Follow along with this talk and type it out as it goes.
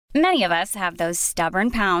Many of us have those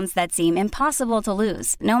stubborn pounds that seem impossible to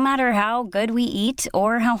lose, no matter how good we eat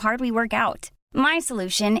or how hard we work out. My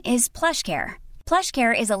solution is PlushCare.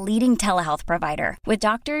 PlushCare is a leading telehealth provider with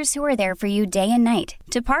doctors who are there for you day and night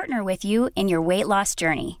to partner with you in your weight loss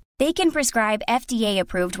journey. They can prescribe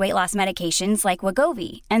FDA-approved weight loss medications like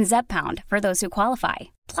Wegovy and Zepbound for those who qualify.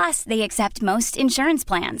 Plus, they accept most insurance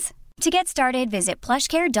plans. To get started, visit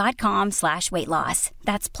plushcare.com/weightloss.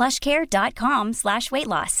 That's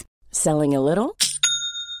plushcare.com/weightloss. Selling a little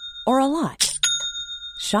or a lot?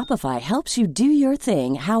 Shopify helps you do your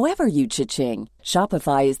thing however you cha-ching.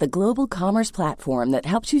 Shopify is the global commerce platform that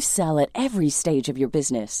helps you sell at every stage of your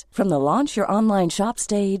business. From the launch your online shop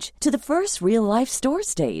stage to the first real-life store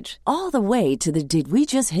stage, all the way to the did we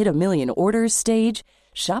just hit a million orders stage.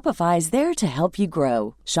 Shopify is there to help you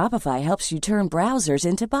grow. Shopify helps you turn browsers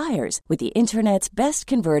into buyers with the internet's best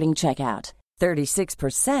converting checkout.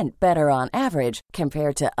 36% better on average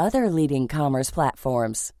compared to other leading commerce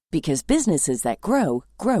platforms. Because businesses that grow,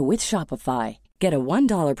 grow with Shopify. Get a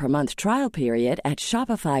 $1 per month trial period at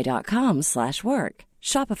shopify.com/work.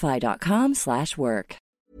 Shopify.com/work.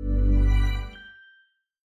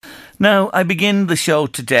 Now, I begin the show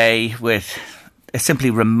today with a simply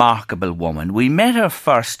remarkable woman. We met her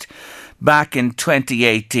first back in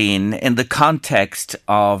 2018 in the context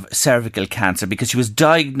of cervical cancer because she was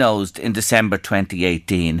diagnosed in December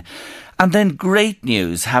 2018. And then great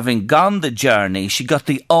news, having gone the journey, she got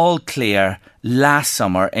the all clear last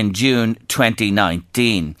summer in June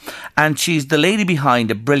 2019. And she's the lady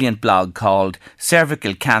behind a brilliant blog called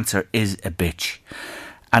Cervical Cancer is a Bitch.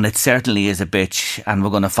 And it certainly is a bitch, and we're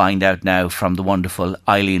going to find out now from the wonderful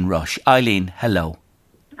Eileen Rush. Eileen, hello.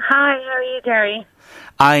 Hi, how are you, Jerry?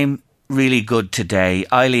 I'm really good today.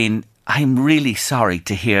 Eileen, I'm really sorry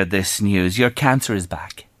to hear this news. Your cancer is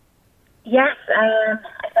back. Yes, I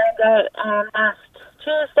found out last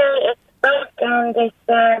Tuesday it's back, and it's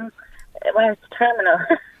terminal.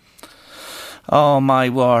 Oh, my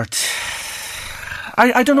word.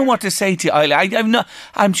 I don't know what to say to you, Eileen.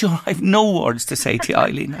 I'm sure I've no words to say to you,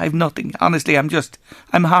 Eileen. I've nothing. Honestly, I'm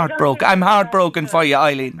heartbroken. I'm heartbroken for you,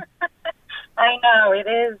 Eileen. I know, it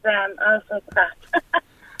is also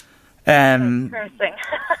cursing.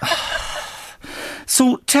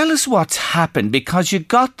 So tell us what's happened, because you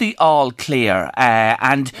got the all clear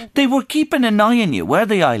and they were keeping an eye on you, were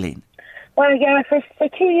they, Eileen? Well, yeah, for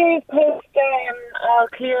 2 years post all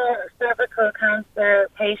clear cervical cancer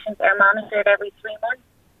patients are monitored every 3 months.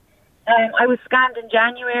 I was scanned in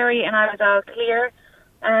January and I was all clear.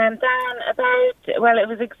 And then it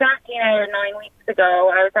was exactly now 9 weeks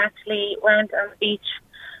ago, I went on the beach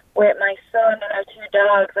with my son and our 2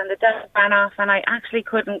 dogs, and the dog ran off and I actually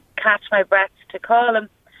couldn't catch my breath to call him.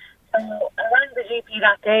 So I rang the GP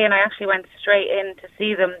that day and I actually went straight in to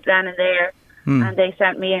see them then and there. And they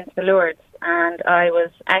sent me into Lourdes, and I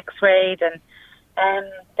was x-rayed, and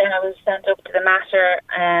then I was sent up to the Mater.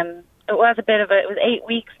 It was 8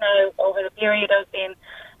 weeks now over the period I was being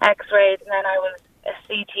x-rayed, and then I was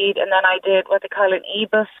CT'd, and then I did what they call an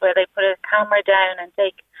EBUS, where they put a camera down and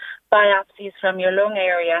take biopsies from your lung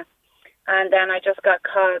area. And then I just got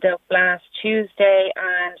called up last Tuesday,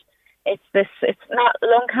 and it's not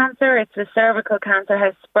lung cancer, it's the cervical cancer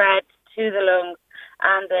has spread to the lungs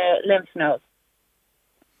and the lymph nodes.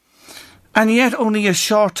 And yet, only a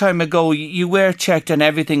short time ago, you were checked and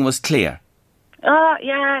everything was clear. Oh,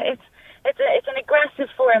 yeah, it's an aggressive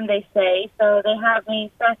form, they say. So they have me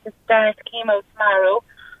set to start chemo tomorrow.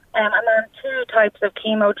 I'm on 2 types of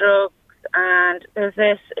chemo drugs, and there's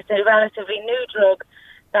it's a relatively new drug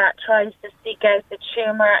that tries to seek out the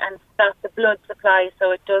tumour and stop the blood supply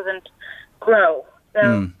so it doesn't grow.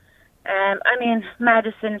 So,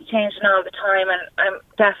 medicine's changing all the time, and I'm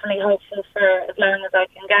definitely hopeful for as long as I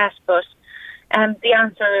can get, but the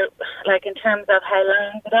answer, in terms of how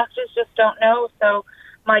long, the doctors just don't know. So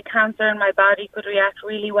my cancer in my body could react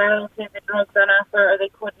really well to the drugs on offer, or they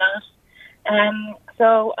could not.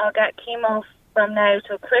 So I'll get chemo from now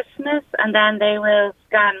till Christmas, and then they will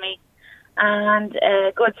scan me. And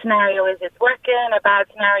a good scenario is it's working, a bad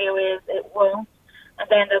scenario is it won't, and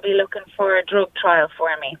then they'll be looking for a drug trial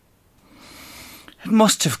for me. It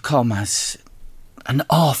must have come as an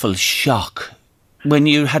awful shock when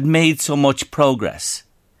you had made so much progress.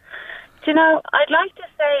 Do you know, I'd like to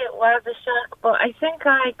say it was a shock, but I think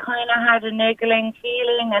I kind of had a niggling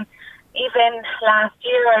feeling. And even last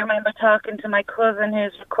year, I remember talking to my cousin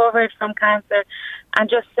who's recovered from cancer and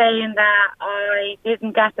just saying that I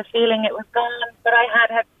didn't get the feeling it was gone, but I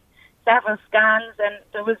had several scans and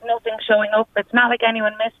there was nothing showing up. It's not like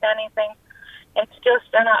anyone missed anything. It's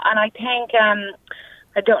just, and I think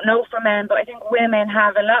I don't know for men, but I think women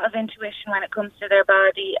have a lot of intuition when it comes to their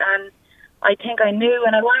body, and I think I knew,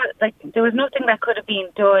 and there was nothing that could have been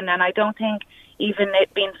done, and I don't think even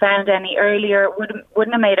it being found any earlier wouldn't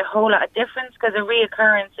have made a whole lot of difference, because a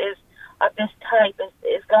reoccurrence of this type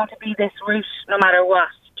is going to be this route no matter what,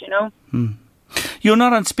 you know. You're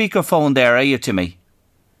not on speakerphone there, are you, to me?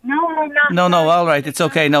 No, I'm not. No, all right, it's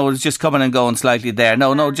okay. No, it's just coming and going slightly there.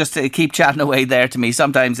 No, just keep chatting away there to me.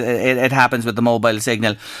 Sometimes it happens with the mobile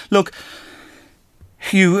signal. Look,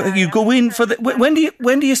 you go in for the...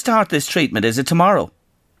 When do you start this treatment? Is it tomorrow?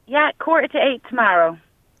 Yeah, 7:45 tomorrow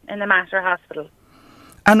in the Mater Hospital.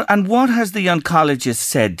 And what has the oncologist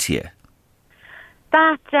said to you?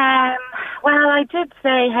 That, well, I did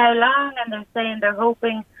say how long, and they're saying they're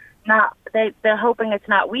hoping it's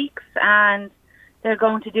not weeks, and they're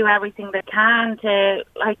going to do everything they can to,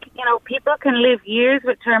 people can live years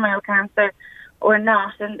with terminal cancer or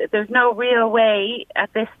not, and there's no real way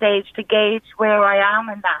at this stage to gauge where I am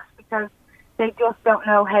in that, because they just don't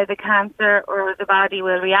know how the cancer or the body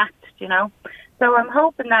will react, you know. So I'm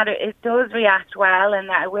hoping that it does react well, and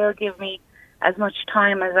that it will give me as much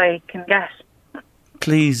time as I can get.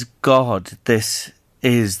 Please God, this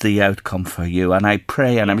is the outcome for you, and I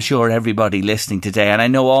pray, and I'm sure everybody listening today, and I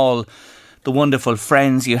know all the wonderful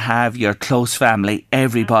friends you have, your close family,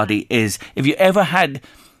 everybody is. If you ever had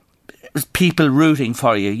people rooting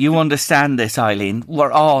for you, you understand this, Eileen.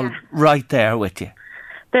 We're all right there with you.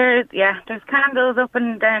 There's candles up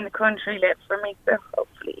and down the country lit for me, so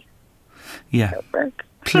hopefully. Yeah.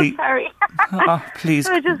 Please. Sorry. Oh, please.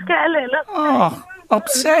 I just get a little upset. Oh,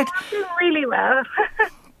 upset. I'm doing really well.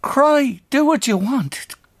 Cry. Do what you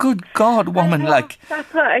want. Good God, woman,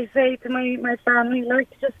 That's what I say to my family,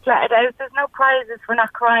 just let it out. There's no prizes for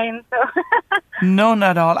not crying, so... None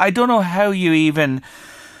at all. I don't know how you even...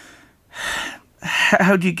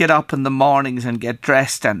 How do you get up in the mornings and get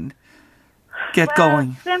dressed and get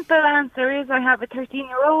going? Simple answer is I have a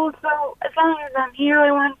 13-year-old, so as long as I'm here,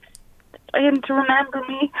 I want him to remember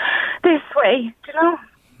me this way, you know?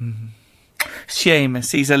 Mm-hmm.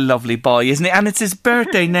 Seamus, he's a lovely boy, isn't he? And it's his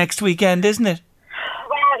birthday next weekend, isn't it?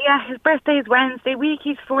 Well, yeah, his birthday is Wednesday week.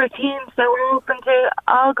 He's 14, so we're hoping to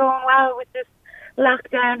all going well with this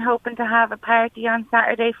lockdown, hoping to have a party on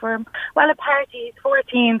Saturday for him. Well, a party, he's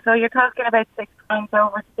 14, so you're talking about 6 times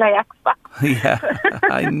over to play Xbox. Yeah,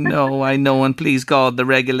 I know, and please God, the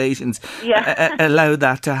regulations allow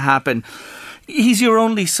that to happen. He's your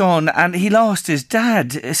only son, and he lost his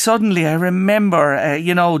dad. Suddenly, I remember,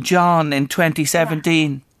 John in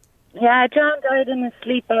 2017. Yeah, John died in his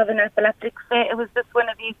sleep of an epileptic fit. It was just one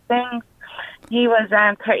of these things. He was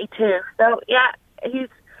 32. So, yeah, he's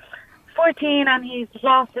 14 and he's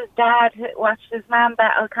lost his dad, watched his mum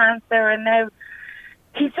battle cancer, and now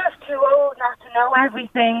he's just too old not to know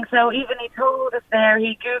everything. So even he told us there,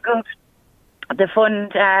 he Googled the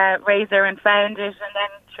fundraiser and found it, and then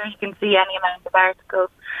sure you can see any amount of articles.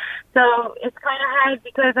 So it's kind of hard,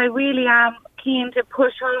 because I really am keen to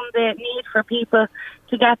push home the need for people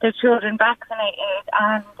to get their children vaccinated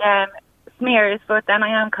and smears, but then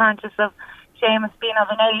I am conscious of Seamus being of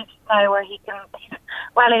an age now where he's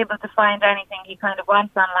well able to find anything he kind of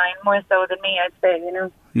wants online, more so than me, I'd say, you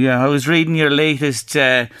know. Yeah, I was reading your latest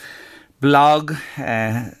blog,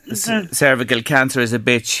 Cervical Cancer is a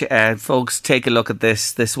Bitch. Folks, take a look at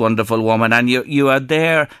this wonderful woman, and you are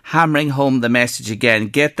there hammering home the message again.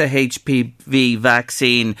 Get the HPV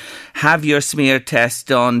vaccine, have your smear test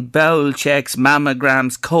done, bowel checks,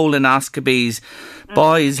 mammograms, colonoscopies.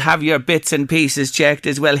 Boys, have your bits and pieces checked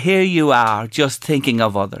as well. Here you are, just thinking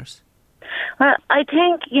of others. Well, I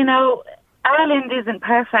think, Ireland isn't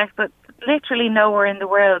perfect, but literally nowhere in the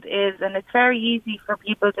world is, and it's very easy for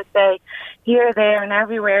people to say here, there and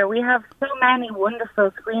everywhere. We have so many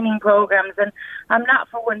wonderful screening programs, and I'm not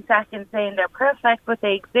for 1 second saying they're perfect, but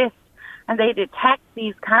they exist and they detect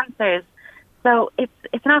these cancers. So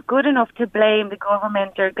it's not good enough to blame the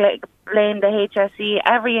government or blame the HSE.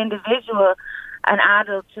 Every individual and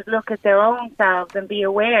adults should look at their own selves and be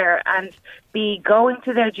aware and be going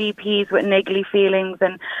to their GPs with niggly feelings.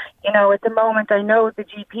 And, at the moment, I know the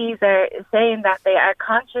GPs are saying that they are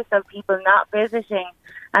conscious of people not visiting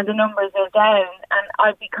and the numbers are down. And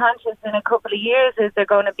I'd be conscious in a couple of years is there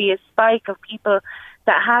going to be a spike of people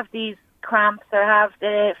that have these cramps or have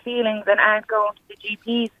the feelings and aren't going to the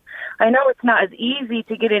GPs. I know it's not as easy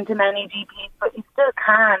to get into many GPs, but you still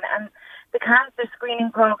can. And the cancer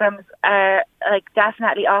screening programs are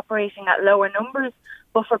definitely operating at lower numbers,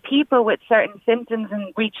 but for people with certain symptoms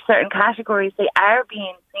and reach certain categories, they are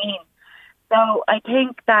being seen. So I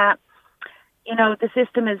think that the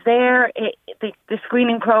system is there. The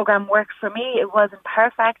screening program worked for me. It wasn't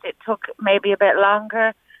perfect. It took maybe a bit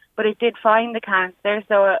longer, but it did find the cancer.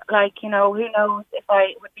 So, who knows if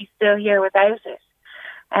I would be still here without it.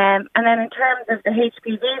 And then in terms of the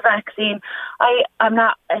HPV vaccine, I'm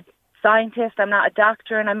not a scientist, I'm not a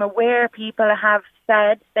doctor, and I'm aware people have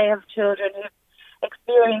said they have children who've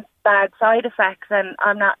experienced bad side effects, and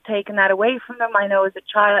I'm not taking that away from them. I know as a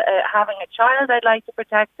child, having a child, I'd like to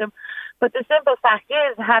protect them. But the simple fact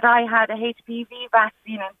is, had I had a HPV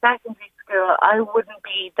vaccine in secondary school, I wouldn't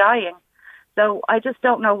be dying. So I just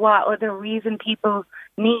don't know what other reason people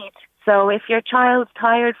need. So if your child's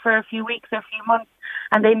tired for a few weeks or a few months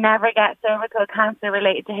and they never get cervical cancer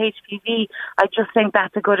related to HPV, I just think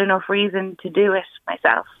that's a good enough reason to do it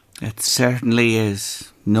myself. It certainly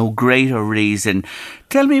is. No greater reason.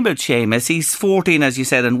 Tell me about Seamus. He's 14, as you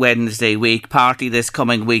said, on Wednesday week, party this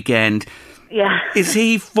coming weekend. Yeah. Is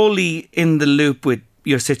he fully in the loop with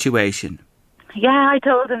your situation? Yeah, I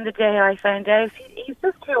told him the day I found out. He's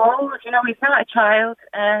just too old, he's not a child.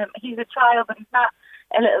 He's a child, but he's not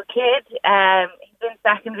a little kid. He's in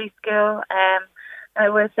secondary school. I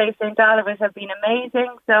will say St. Oliver's have been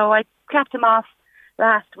amazing. So I kept him off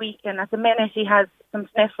last week, and at the minute he has some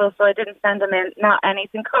sniffles, so I didn't send him in. Not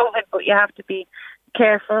anything COVID, but you have to be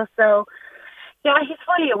careful. So, yeah, he's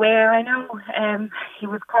fully aware. I know he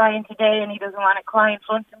was crying today, and he doesn't want to cry in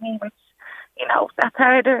front of me, which, that's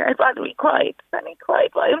harder. I'd rather he cried than he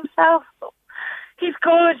cried by himself. So he's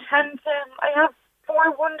good, and I have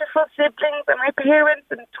 4 wonderful siblings, and my parents,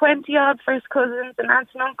 and 20-odd first cousins, and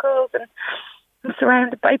aunts and uncles, and I'm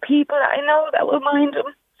surrounded by people that I know that will mind him.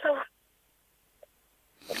 So,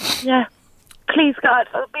 yeah, please God,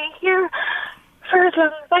 I'll be here for as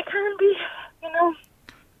long as I can be,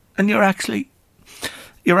 And you're actually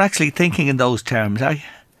thinking in those terms, are you?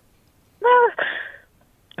 Well,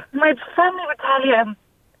 my family would tell you I'm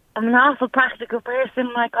an awful practical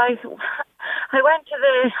person. Like, I went to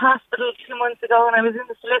the hospital 2 months ago, and I was in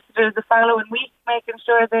the solicitors the following week making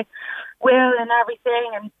sure the will and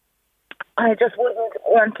everything, and I just wouldn't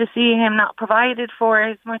want to see him not provided for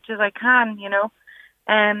as much as I can,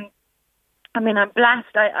 I'm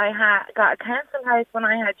blessed. I got a council house when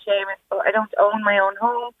I had Seamus, but I don't own my own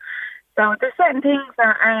home. So there's certain things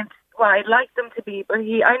that aren't what I'd like them to be, but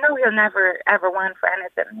I know he'll never, ever want for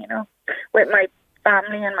anything, with my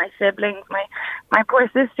family and my siblings. My poor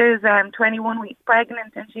sister's 21 weeks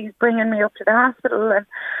pregnant, and she's bringing me up to the hospital, and,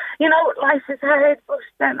 life is hard, but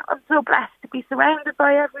then I'm so blessed to be surrounded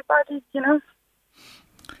by everybody,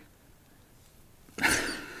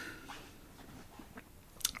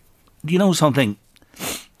 Do you know something?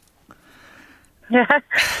 Yeah,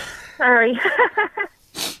 sorry.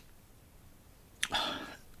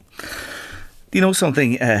 Do you know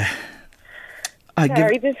something?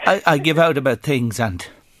 I give out about things, and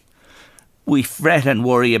we fret and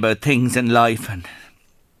worry about things in life, and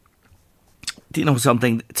do you know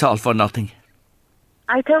something? It's all for nothing.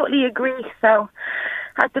 I totally agree. So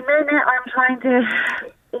at the minute I'm trying to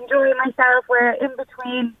enjoy myself. We're in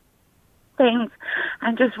between things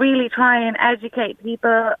and just really try and educate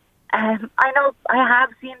people. I know I have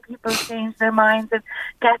seen people change their minds and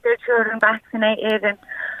get their children vaccinated, and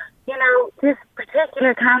this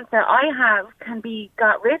particular cancer I have can be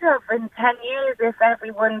got rid of in 10 years if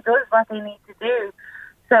everyone does what they need to do.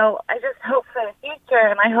 So I just hope for the future,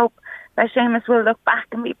 and I hope that Seamus will look back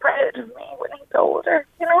and be proud of me when he's older,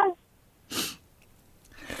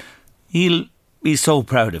 He'll be so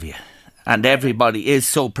proud of you. And everybody is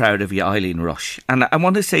so proud of you, Eileen Rush. And I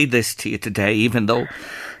want to say this to you today, even though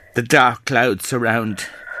the dark clouds surround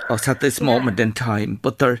us at this moment in time.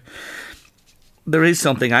 But there is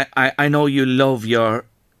something. I know you love your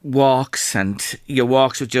walks, and your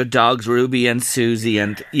walks with your dogs, Ruby and Susie,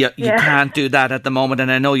 and you can't do that at the moment.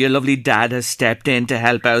 And I know your lovely dad has stepped in to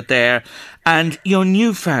help out there. And your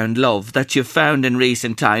newfound love that you've found in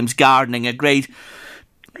recent times, gardening, a great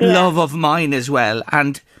love of mine as well.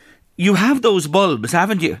 And you have those bulbs,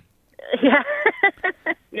 haven't you? Yeah.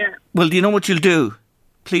 Yeah. Well, do you know what you'll do?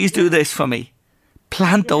 Please do this for me.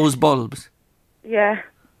 Plant those bulbs. Yeah.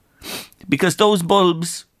 Because those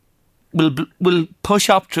bulbs will push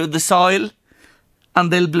up through the soil,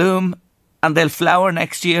 and they'll bloom, and they'll flower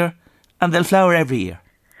next year, and they'll flower every year.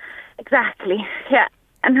 Exactly. Yeah.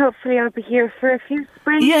 And hopefully I'll be here for a few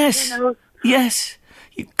springs. Yes. Yes.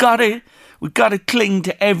 We've got to cling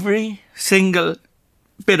to every single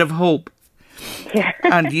bit of hope. Yeah.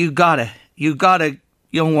 And you got it,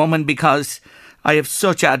 young woman, because I have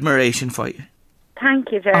such admiration for you.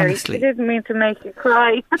 Thank you, Jerry. Honestly. I didn't mean to make you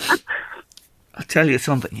cry. I'll tell you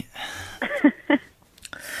something.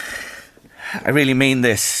 I really mean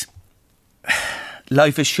this.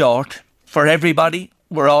 life is short for everybody.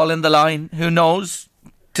 We're all in the line. Who knows?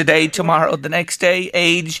 Today, tomorrow, the next day,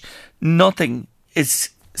 age, nothing is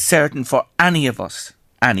certain for any of us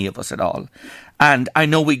at all. And I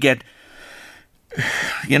know we get,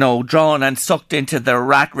 drawn and sucked into the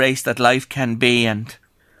rat race that life can be,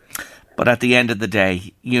 but at the end of the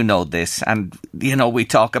day, you know this, and we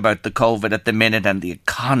talk about the COVID at the minute and the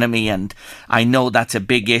economy, and I know that's a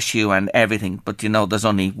big issue and everything, but there's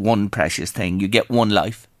only one precious thing. You get one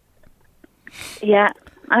life. Yeah,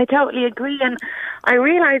 I totally agree, and I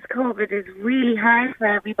realise COVID is really hard for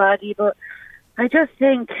everybody, but I just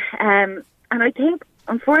think, and I think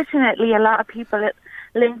unfortunately a lot of people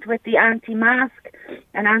linked with the anti-mask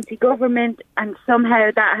and anti-government, and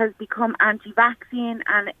somehow that has become anti-vaccine,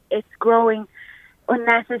 and it's growing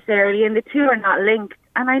unnecessarily, and the two are not linked.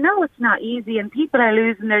 And I know it's not easy, and people are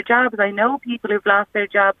losing their jobs. I know people who've lost their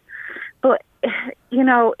jobs, but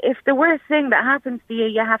if the worst thing that happens to you,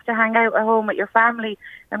 you have to hang out at home with your family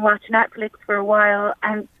and watch Netflix for a while,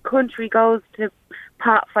 and country goes to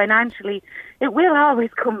pot financially, it will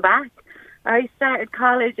always come back. I started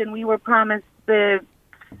college and we were promised the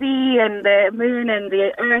sea and the moon and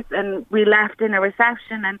the earth, and we left in a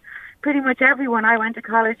recession, and pretty much everyone I went to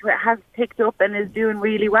college with has picked up and is doing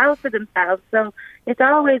really well for themselves. So it's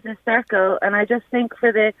always a circle, and I just think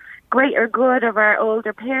for the greater good of our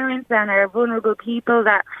older parents and our vulnerable people,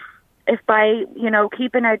 that if by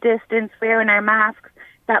keeping our distance, wearing our masks,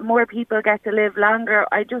 that more people get to live longer,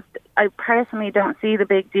 I personally don't see the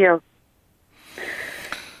big deal.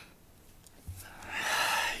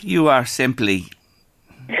 You are simply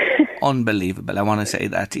unbelievable. I want to say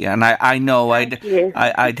that to you. And I know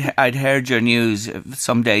I'd heard your news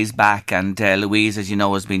some days back, and Louise, as you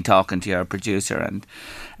know, has been talking to your producer, and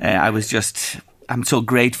I'm so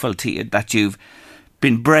grateful to you that you've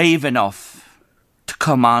been brave enough to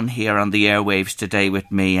come on here on the airwaves today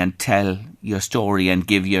with me and tell your story and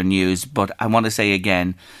give your news. But I want to say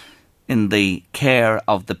again, in the care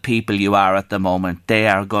of the people you are at the moment, they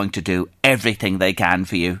are going to do everything they can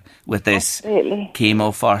for you with this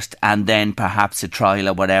chemo first, and then perhaps a trial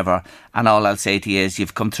or whatever. And all I'll say to you is,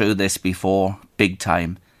 you've come through this before, big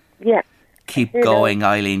time. Yeah. Keep going,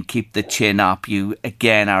 Eileen. Keep the chin up. You,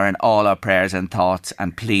 again, are in all our prayers and thoughts.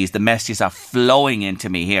 And please, the messages are flowing into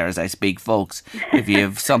me here as I speak, folks. If you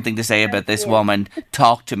have something to say about this woman,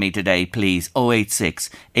 talk to me today, please. 086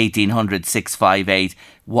 1800 658.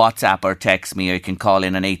 WhatsApp or text me, or you can call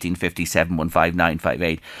in on 1857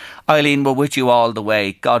 15958. Eileen, we're with you all the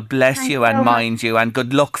way. God bless you and mind you, and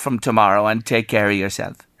good luck from tomorrow, and take care of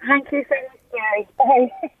yourself. Thank you so much, Gary.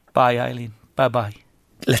 Bye. Bye, Eileen. Bye-bye.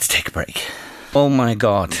 Let's take a break. Oh my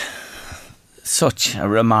God. Such a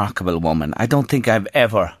remarkable woman. I don't think I've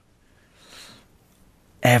ever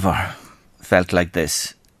felt like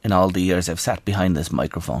this in all the years I've sat behind this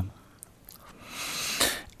microphone.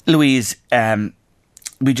 Louise,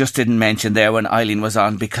 we just didn't mention there when Eileen was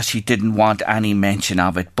on, because she didn't want any mention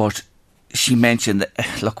of it, but she mentioned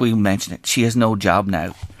that, look, we mentioned it, she has no job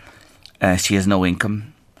now. She has no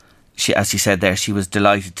income. As she said there, she was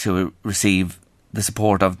delighted to receive the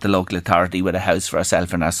support of the local authority with a house for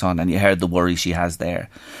herself and her son, and you heard the worry she has there.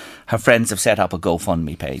 Her friends have set up a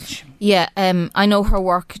GoFundMe page. Yeah, I know her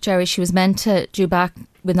work, Jerry. She was meant to due back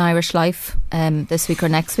with Irish Life this week or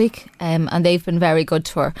next week, and they've been very good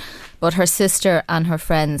to her. But her sister and her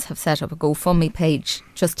friends have set up a GoFundMe page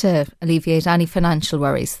just to alleviate any financial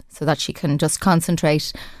worries, so that she can just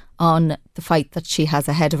concentrate on the fight that she has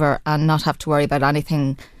ahead of her and not have to worry about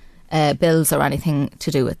anything, bills or anything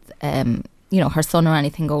to do with her son or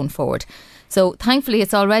anything going forward. So thankfully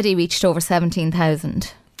it's already reached over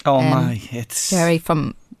 17,000. Oh my, it's Jerry,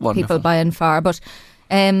 from wonderful. People by and far. But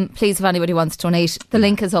please, if anybody wants to donate, the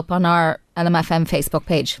link is up on our LMFM Facebook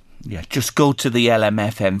page. Yeah, just go to the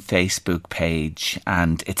LMFM Facebook page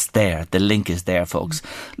and it's there. The link is there, folks.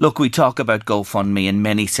 Look, we talk about GoFundMe in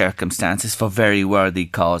many circumstances for very worthy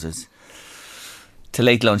causes. To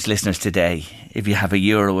Late Lunch listeners today, if you have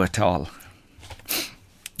 €1 at all,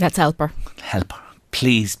 let's help her. Help her.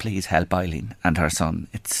 Please, please help Eileen and her son.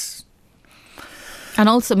 And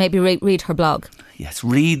also maybe read her blog. Yes,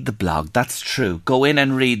 read the blog. That's true. Go in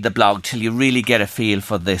and read the blog till you really get a feel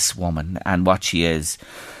for this woman and what she is.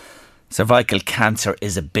 Cervical cancer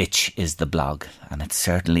is a bitch is the blog, and it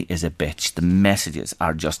certainly is a bitch. The messages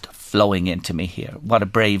are just flowing into me here. What a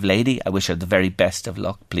brave lady. I wish her the very best of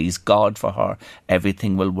luck. Please God for her.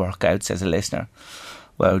 Everything will work out, says a listener.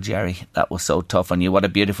 Well, Jerry, that was so tough on you. What a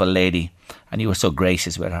beautiful lady. And you were so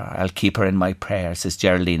gracious with her. I'll keep her in my prayers, says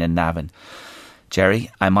Geraldine in Navan.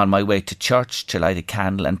 Jerry, I'm on my way to church to light a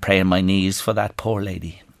candle and pray on my knees for that poor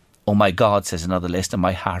lady. Oh my God, says another listener,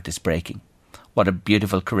 my heart is breaking. What a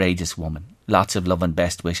beautiful, courageous woman. Lots of love and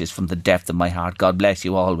best wishes from the depth of my heart. God bless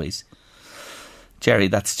you always. Jerry,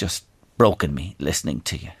 that's just broken me listening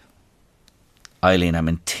to you. Eileen, I'm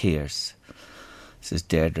in tears. Says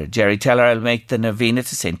Deirdre. Jerry, tell her I'll make the novena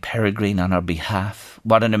to St. Peregrine on her behalf.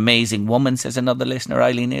 What an amazing woman, says another listener.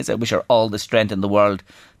 Eileen is. I wish her all the strength in the world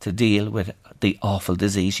to deal with the awful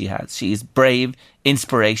disease she has. She is brave,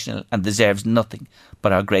 inspirational, and deserves nothing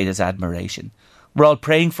but our greatest admiration. We're all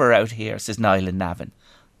praying for her out here, says Niall in Navan.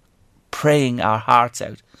 Praying our hearts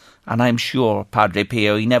out. And I'm sure Padre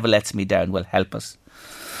Pio, he never lets me down, will help us.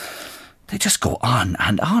 They just go on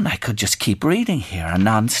and on. I could just keep reading here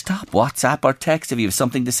non-stop. WhatsApp or text if you have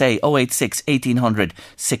something to say. 086 1800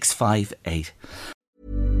 658.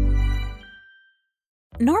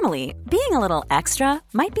 Normally, being a little extra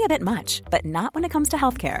might be a bit much, but not when it comes to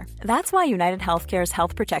healthcare. That's why United Healthcare's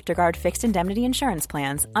Health Protector Guard fixed indemnity insurance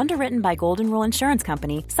plans, underwritten by Golden Rule Insurance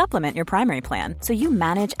Company, supplement your primary plan so you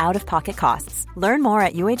manage out-of-pocket costs. Learn more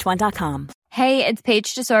at uh1.com. Hey, it's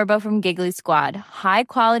Paige DeSorbo from Giggly Squad. High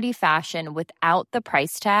quality fashion without the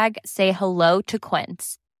price tag. Say hello to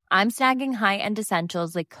Quince. I'm snagging high-end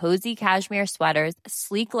essentials like cozy cashmere sweaters,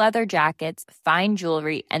 sleek leather jackets, fine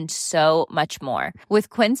jewelry, and so much more. With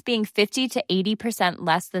Quince being 50 to 80%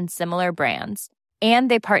 less than similar brands.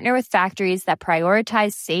 And they partner with factories that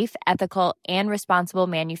prioritize safe, ethical, and responsible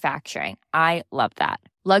manufacturing. I love that.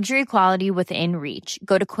 Luxury quality within reach.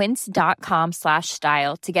 Go to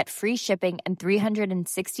quince.com/style to get free shipping and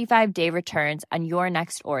 365-day returns on your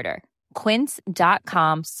next order.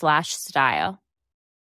 Quince.com/style.